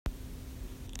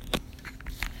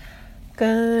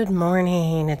Good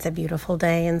morning. It's a beautiful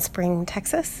day in Spring,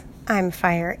 Texas. I'm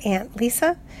Fire Ant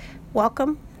Lisa.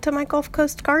 Welcome to my Gulf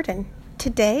Coast garden.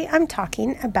 Today I'm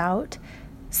talking about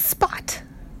spot,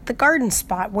 the garden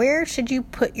spot. Where should you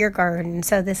put your garden?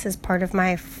 So this is part of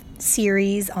my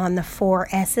series on the 4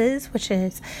 S's, which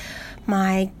is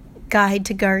my guide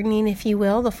to gardening, if you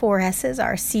will. The 4 S's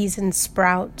are season,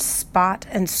 sprout, spot,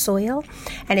 and soil.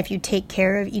 And if you take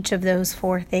care of each of those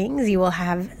 4 things, you will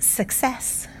have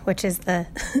success, which is the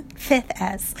 5th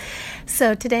S.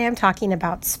 So today I'm talking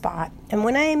about spot. And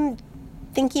when I'm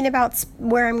thinking about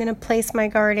where I'm going to place my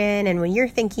garden, and when you're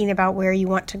thinking about where you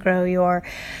want to grow your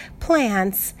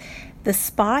plants, the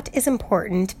spot is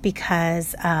important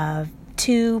because of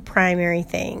 2 primary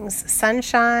things: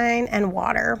 sunshine and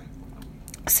water.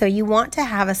 So you want to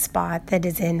have a spot that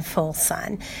is in full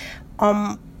sun,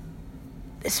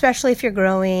 especially if you're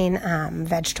growing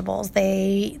vegetables.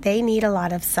 They need a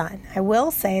lot of sun. I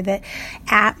will say that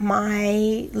at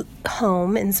my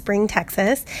home in Spring,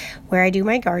 Texas, where I do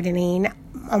my gardening,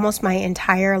 almost my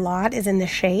entire lot is in the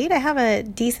shade. I have a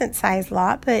decent sized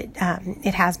lot, but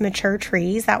it has mature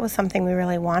trees. That was something we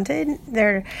really wanted.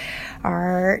 There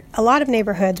are a lot of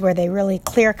neighborhoods where they really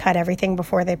clear cut everything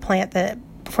before they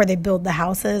build the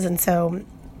houses, and so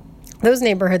those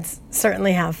neighborhoods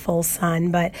certainly have full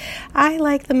sun, but I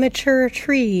like the mature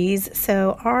trees.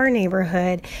 So our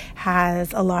neighborhood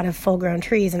has a lot of full-grown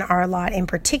trees, and our lot in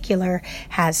particular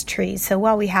has trees. So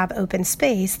while we have open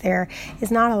space, there is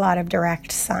not a lot of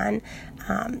direct sun.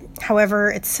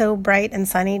 However, it's so bright and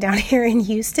sunny down here in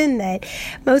Houston that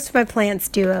most of my plants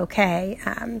do okay.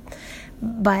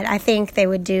 But I think I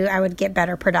would get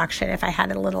better production if I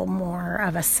had a little more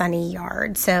of a sunny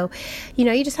yard. So,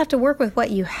 you just have to work with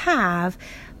what you have,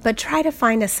 but try to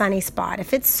find a sunny spot.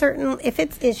 If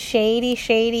it's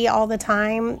shady all the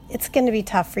time, it's going to be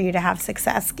tough for you to have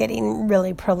success getting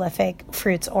really prolific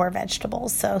fruits or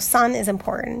vegetables. So sun is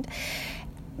important.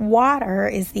 Water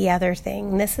is the other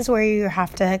thing. This is where you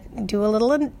have to do a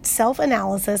little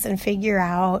self-analysis and figure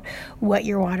out what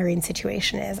your watering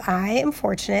situation is. I am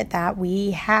fortunate that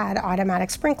we had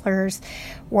automatic sprinklers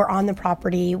were on the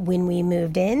property when we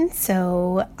moved in,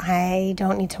 so I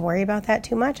don't need to worry about that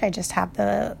too much. I just have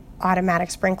the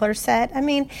automatic sprinkler set. I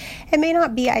mean, it may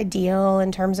not be ideal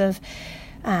in terms of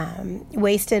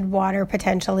wasted water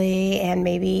potentially, and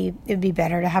maybe it'd be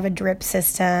better to have a drip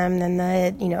system than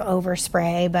the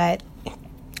overspray, but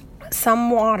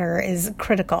some water is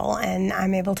critical, and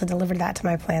I'm able to deliver that to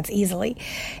my plants easily.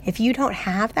 If you don't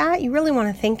have that, you really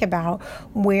want to think about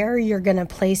where you're going to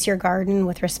place your garden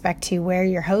with respect to where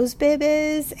your hose bib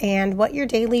is and what your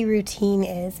daily routine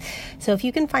is. So if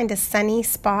you can find a sunny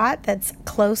spot that's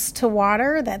close to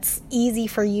water, that's easy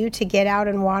for you to get out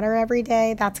and water every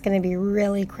day, that's going to be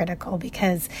really critical,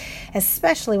 because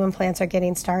especially when plants are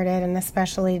getting started, and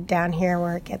especially down here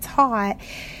where it gets hot,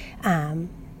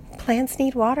 plants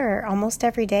need water almost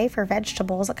every day for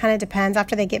vegetables. It kind of depends.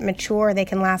 After they get mature, they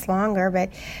can last longer,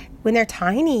 but when they're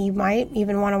tiny, you might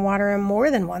even want to water them more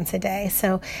than once a day.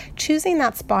 So choosing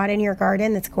that spot in your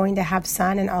garden that's going to have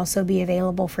sun and also be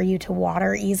available for you to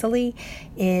water easily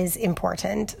is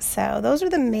important. So those are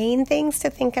the main things to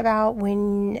think about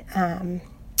when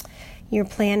you're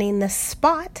planning the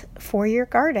spot for your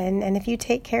garden. And if you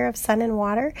take care of sun and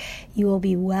water, you will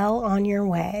be well on your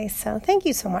way. So thank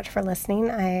you so much for listening.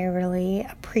 I really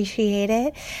appreciate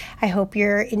it. I hope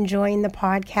you're enjoying the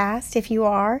podcast. If you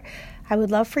are, I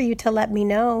would love for you to let me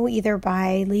know, either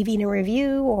by leaving a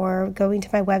review or going to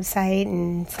my website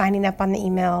and signing up on the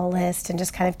email list and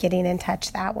just kind of getting in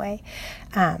touch that way.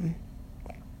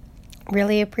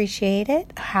 Really appreciate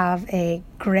it. Have a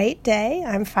great day.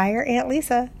 I'm Fire Ant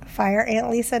Lisa,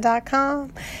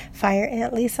 fireantlisa.com, Fire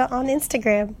Ant Lisa on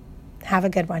Instagram. Have a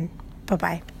good one.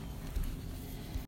 Bye-bye.